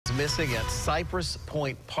missing at Cypress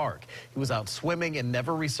Point Park. He was out swimming and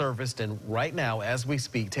never resurfaced, and right now, as we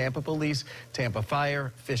speak, Tampa Police, Tampa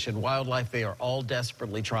Fire, Fish and Wildlife, they are all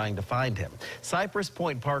desperately trying to find him. Cypress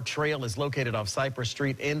Point Park Trail is located off Cypress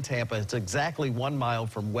Street in Tampa. It's exactly 1 mile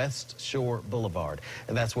from West Shore Boulevard,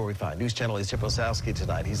 and that's where we find News Channel 8's Chip Osowski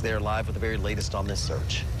tonight. He's there live with the very latest on this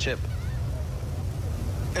search. Chip.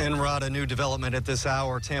 And Rod, a new development at this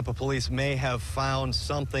hour. Tampa police may have found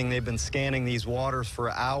something. They've been scanning these waters for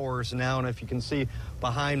hours now. And if you can see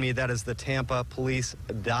behind me, that is the Tampa police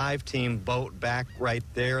dive team boat back right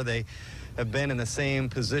there. They have been in the same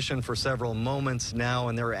position for several moments now,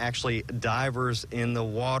 and there are actually divers in the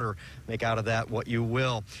water. Make out of that what you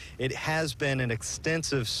will. It has been an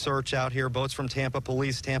extensive search out here. Boats from Tampa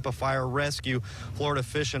Police, Tampa Fire Rescue, Florida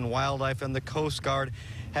Fish and Wildlife, and the Coast Guard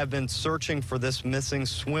have been searching for this missing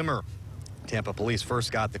swimmer. Tampa Police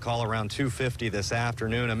first got the call around 2:50 this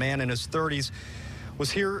afternoon. A man in his 30s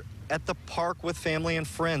was here at the park with family and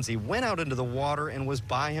friends. He went out into the water and was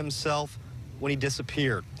by himself when he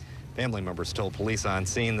disappeared. Family members told police on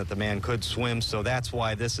scene that the man could swim, so that's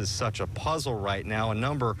why this is such a puzzle right now. A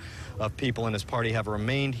number of people in his party have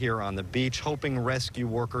remained here on the beach, hoping rescue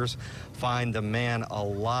workers find the man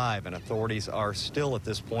alive. And authorities are still at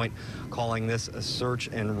this point calling this a search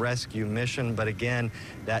and rescue mission. But again,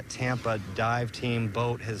 that Tampa dive team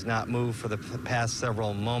boat has not moved for the past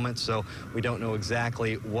several moments, so we don't know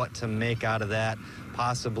exactly what to make out of that.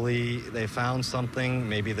 Possibly they found something.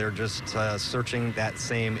 Maybe they're just searching that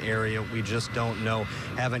same area. We just don't know.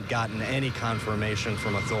 Haven't gotten any confirmation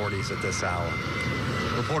from authorities at this hour.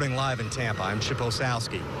 Reporting live in Tampa, I'm Chip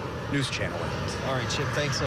Osowski, News Channel 8. All right, Chip, thanks.